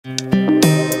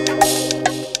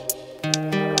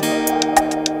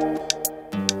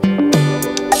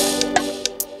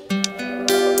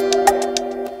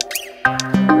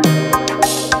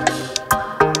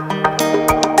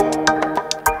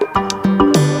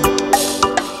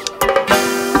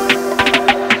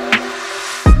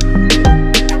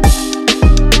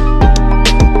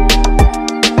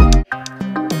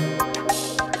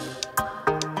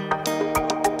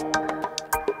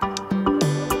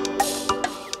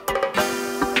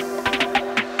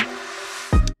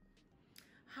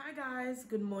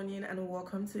good morning and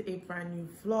welcome to a brand new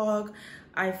vlog.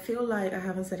 I feel like I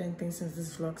haven't said anything since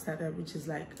this vlog started, which is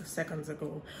like seconds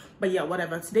ago, but yeah,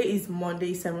 whatever. Today is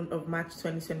Monday, 7th of March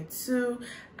 2022,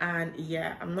 and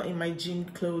yeah, I'm not in my gym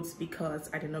clothes because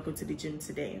I did not go to the gym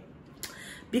today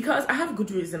because I have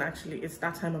good reason. Actually, it's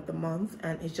that time of the month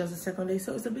and it's just the second day,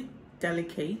 so it's a bit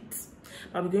delicate.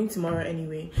 I'll be going tomorrow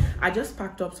anyway. I just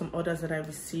packed up some orders that I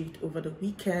received over the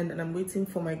weekend and I'm waiting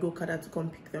for my go-karter to come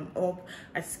pick them up.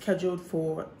 I scheduled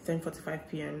for 10:45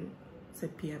 p.m.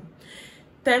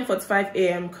 10:45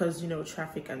 a.m. because, you know,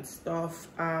 traffic and stuff.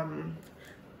 I'm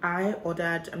in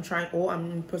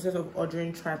the process of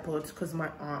ordering tripods because my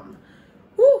arm,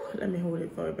 let me hold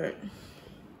it for a bit.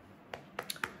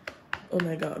 Oh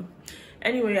my god.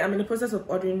 Anyway, I'm in the process of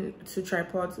ordering 2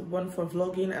 tripods, one for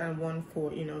vlogging and one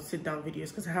for, you know, sit down videos,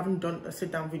 because I haven't done a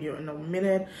sit down video in a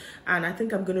minute, and I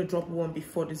think I'm gonna drop one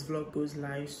before this vlog goes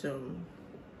live, so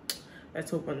let's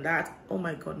hope on that. Oh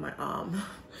my god, my arm.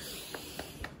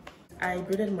 I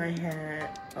braided my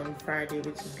hair on Friday,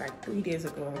 which is like 3 days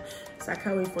ago, so I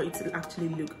can't wait for it to actually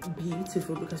look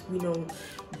beautiful, because we know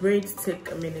braids take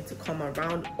a minute to come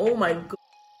around. Oh my god.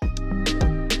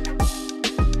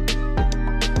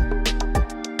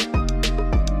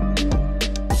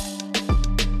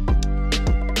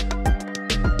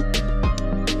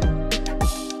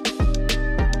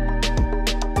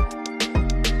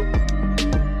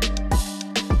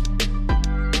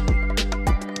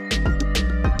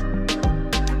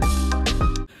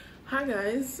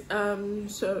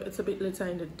 So it's a bit later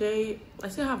in the day. I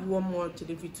still have one more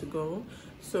delivery to go,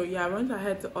 so yeah, I went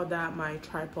ahead to order my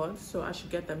tripods, so I should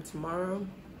get them tomorrow.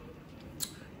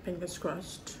 Fingers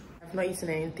crossed. I've not eaten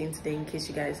anything today, in case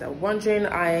you guys are wondering.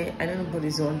 I know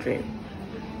nobody's wondering,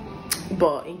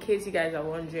 but in case you guys are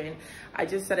wondering, I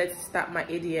just started to start my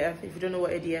ADF. If you don't know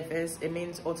what ADF is, it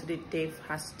means alternate day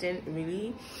fasting.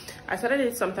 Really, I started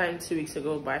it sometime 2 weeks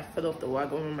ago, but I fell off the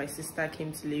wagon when my sister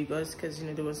came to Lagos, because, you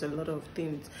know, there was a lot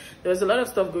of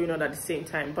stuff going on at the same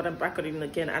time. But I'm back on it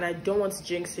again, and I don't want to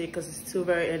jinx it because it's still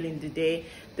very early in the day.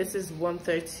 This is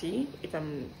 1:30 if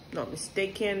I'm not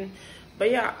mistaken. But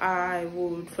yeah, I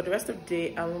would, for the rest of the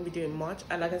day, I won't be doing much.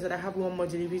 And like I said, I have one more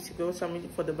delivery to go, so I'm waiting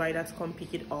for the rider to come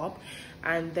pick it up.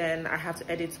 And then I have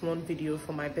to edit one video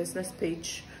for my business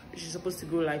page, which is supposed to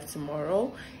go live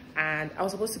tomorrow. And I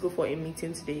was supposed to go for a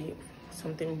meeting today,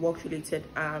 something work related.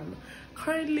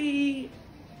 Currently,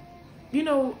 you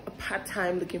know,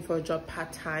 part-time, looking for a job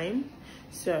part-time.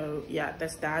 So yeah,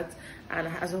 that's that. And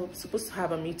I was supposed to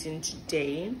have a meeting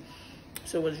today,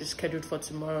 so it was just scheduled for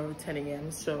tomorrow 10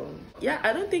 a.m. so yeah,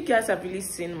 I don't think you guys have really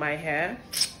seen my hair.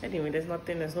 Anyway, there's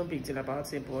no big deal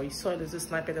about it, but you saw there's a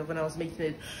snippet of when I was making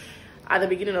it at the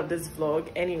beginning of this vlog.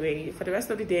 Anyway, for the rest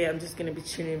of the day, I'm just gonna be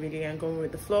chilling really and going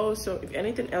with the flow. So if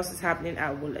anything else is happening,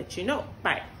 I will let you know.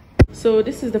 Bye. So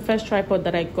this is the first tripod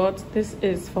that I got. This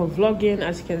is for vlogging.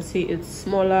 As you can see, it's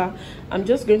smaller. I'm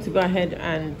just going to go ahead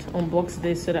and unbox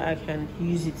this so that I can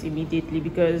use it immediately,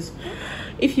 because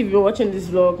if you've been watching this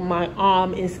vlog, my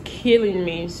arm is killing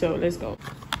me. So let's go.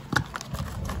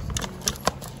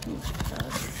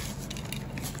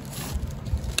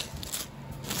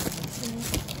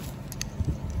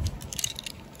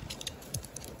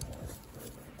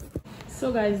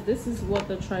 So guys, this is what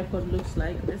the tripod looks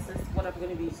like. This is what I'm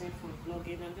going to be using for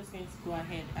vlogging. I'm just going to go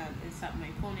ahead and insert my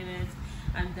phone in it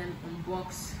and then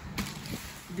unbox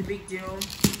the big deal.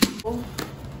 Oh,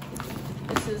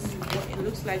 this is what it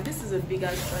looks like. This is a big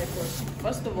ass tripod.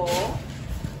 First of all,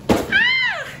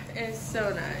 it's so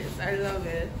nice. I love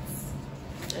it.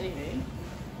 Anyway,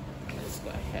 let's go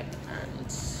ahead and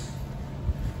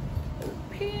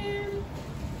open.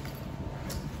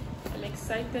 I'm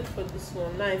excited for this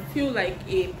one. Now I feel like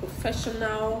a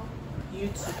professional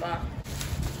YouTuber.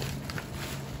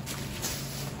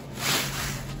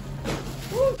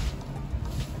 Woo.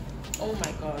 Oh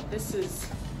my god, this is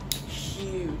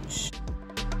huge.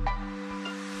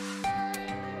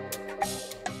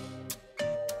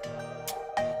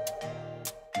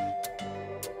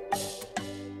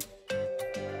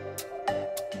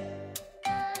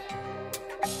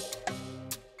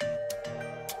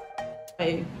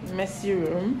 A messy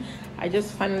room. I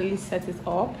just finally set it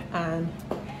up, and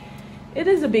it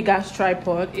is a big ass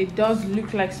tripod. It does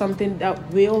look like something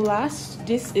that will last.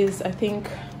 This is, I think,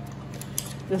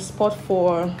 the spot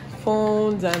for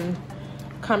phones and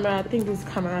camera. I think this is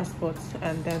camera spot,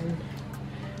 and then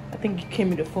I think it came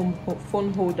with a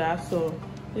phone holder. So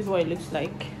this is what it looks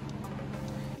like.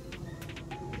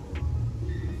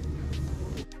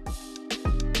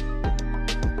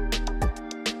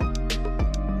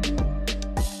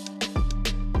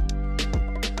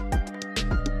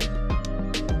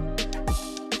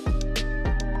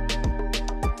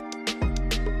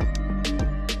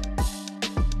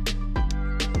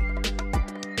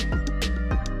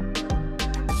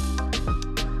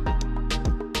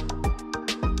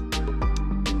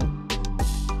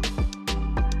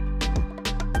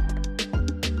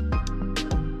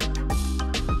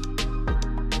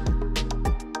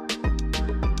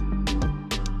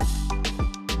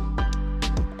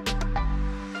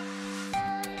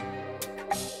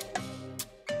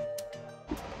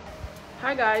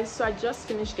 Hi guys, so I just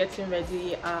finished getting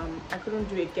ready. I couldn't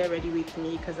do a get ready with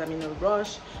me because I'm in a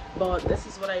rush, but this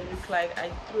is what I look like.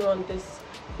 I threw on this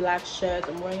black shirt.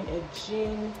 I'm wearing a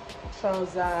jean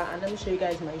trouser, and let me show you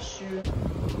guys my shoe.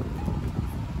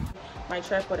 My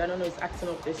tripod, I don't know, it's acting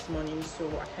up this morning, so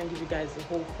I can't give you guys the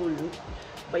whole full look,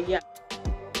 but yeah.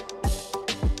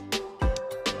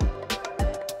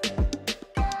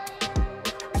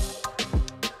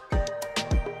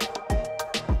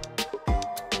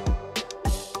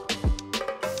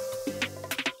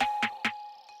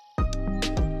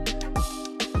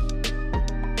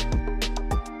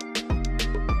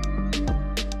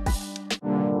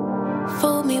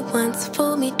 Fool me once,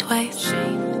 fool me twice.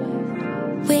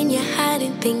 When you're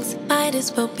hiding things, might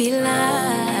as well be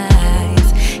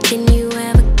lies. Can you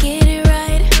ever get it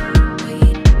right?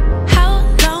 How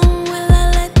long will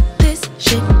I let this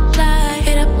shit fly?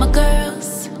 Hit up my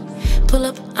girls, pull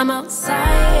up, I'm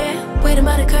outside, waiting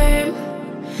by the curb.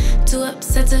 Too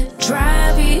upset to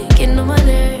drive, you getting on my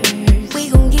nerves. We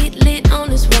gon' get lit on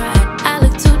this ride. I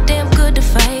look too damn good to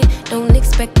fight. Don't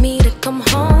expect me to come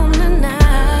home tonight.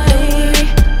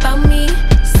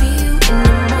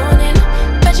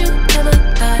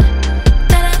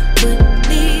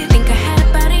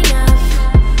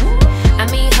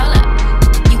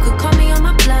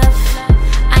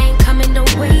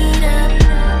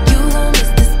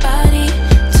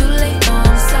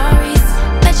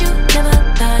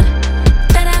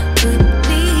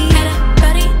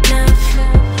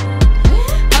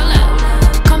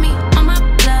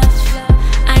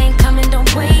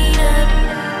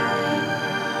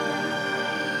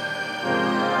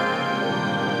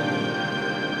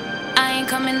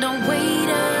 Coming, don't wait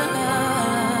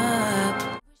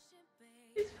up.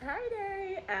 It's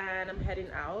Friday and I'm heading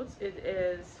out. It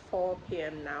is 4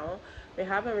 p.m. now. We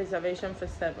have a reservation for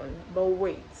 7, but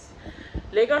wait,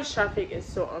 Lagos traffic is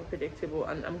so unpredictable,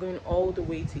 and I'm going all the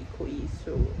way to Ikoyi,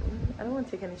 so I don't want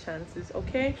to take any chances.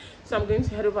 Okay, so I'm going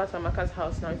to head over to Amaka's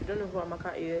house now. If you don't know who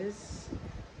Amaka is,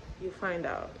 you'll find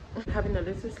out. Having a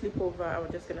little sleepover. I'm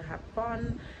just gonna have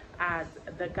fun at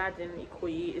the garden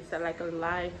Ikoyi. It's like a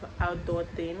live outdoor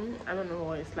thing. I don't know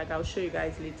what it's like, I'll show you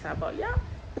guys later, but yeah,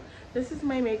 this is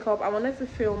my makeup. I wanted to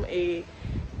film a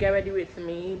get ready with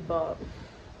me, but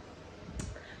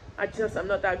I'm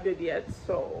not that good yet,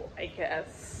 so I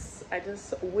guess I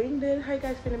just winged it. How you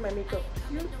guys feeling my makeup?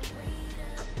 Cute?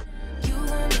 You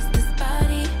won't miss this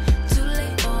body. Too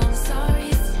late, oh, I'm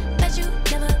sorry that you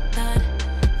never thought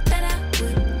that I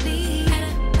would leave. Had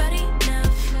about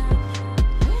enough.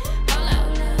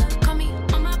 Hold up, call me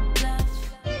on my bluff.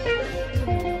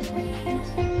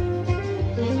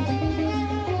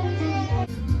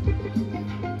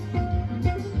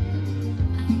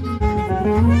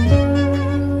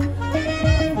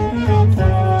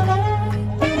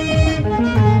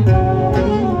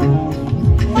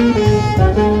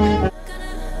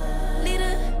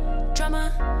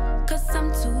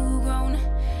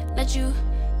 You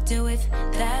deal with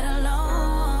that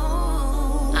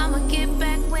alone. I'ma get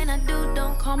back when I do.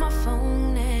 Don't call my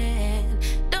phone and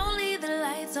don't leave the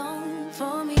lights on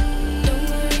for me. Don't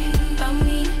worry about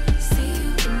me. See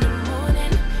you in the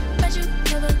morning. But you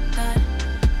never thought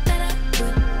that I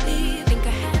would leave. Think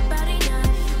I had about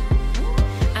enough.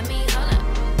 I mean, hold up,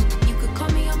 you could call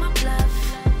me on my bluff.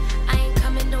 I ain't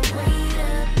coming, don't wait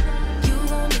up. You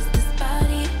won't miss this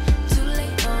body. Too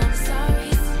late, oh, I'm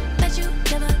sorry that you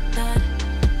never thought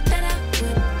that I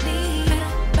would leave.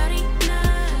 About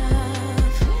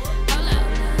enough. Hold up,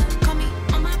 call me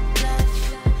on my bluff.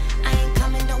 I ain't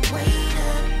coming, don't wait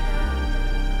up.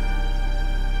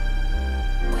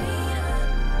 Wait up.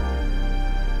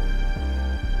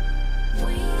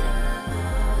 Wait up.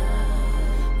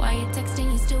 Why you texting,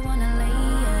 you still wanna lay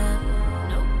up?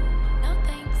 Nope, no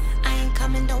thanks. I ain't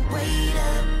coming, don't wait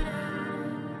up.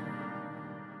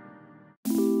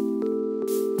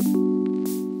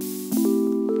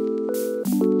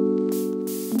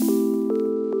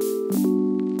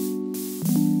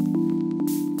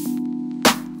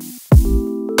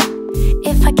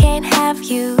 If I can't have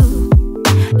you,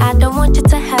 I don't want you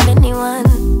to have anyone.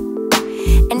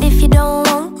 And if you don't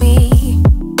want me,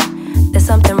 there's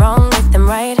something wrong with them,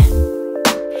 right?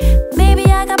 Maybe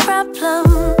I got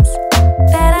problems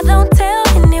that I don't tell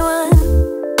anyone.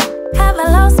 Have I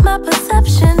lost my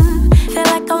perception? Feel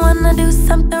like I wanna do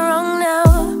something wrong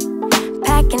now.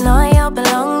 Packing all your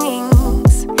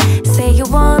belongings. Say you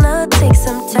wanna take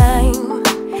some time,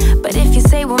 but if you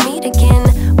say we'll meet again,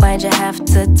 why'd you have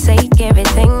to take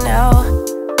everything now?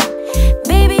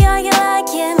 Baby, are you lying?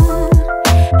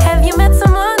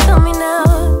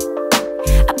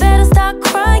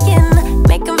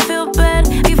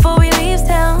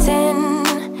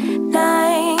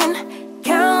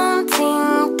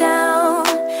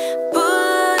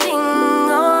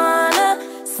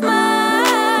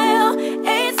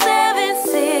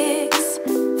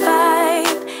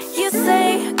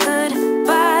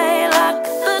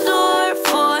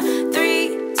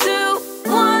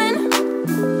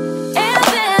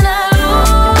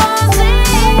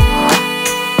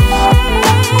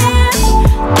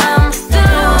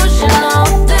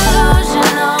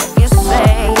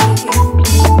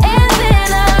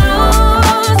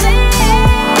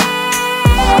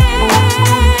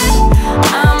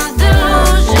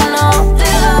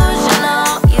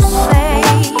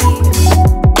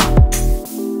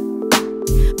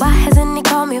 he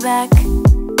called me back.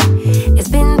 It's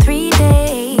been 3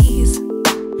 days,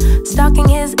 stalking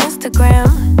his Instagram,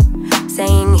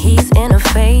 saying he's in a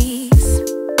phase.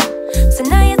 So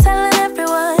now you're telling